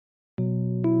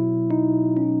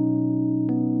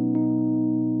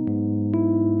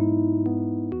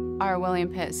William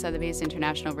Pitt, Sotheby's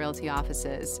International Realty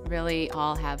offices really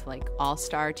all have like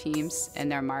all-star teams in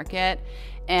their market.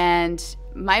 And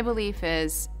my belief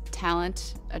is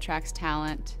talent attracts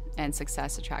talent and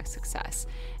success attracts success.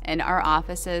 And our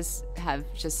offices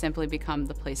have just simply become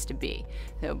the place to be.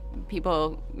 So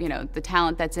people, the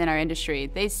talent that's in our industry,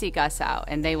 they seek us out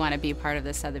and they want to be part of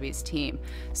the Sotheby's team.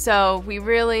 So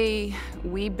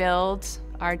we build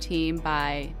our team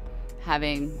by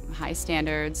having high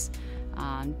standards,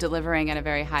 delivering at a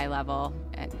very high level,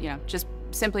 and just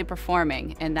simply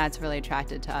performing, and that's really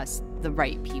attracted to us the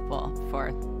right people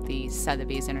for the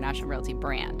Sotheby's International Realty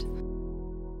brand.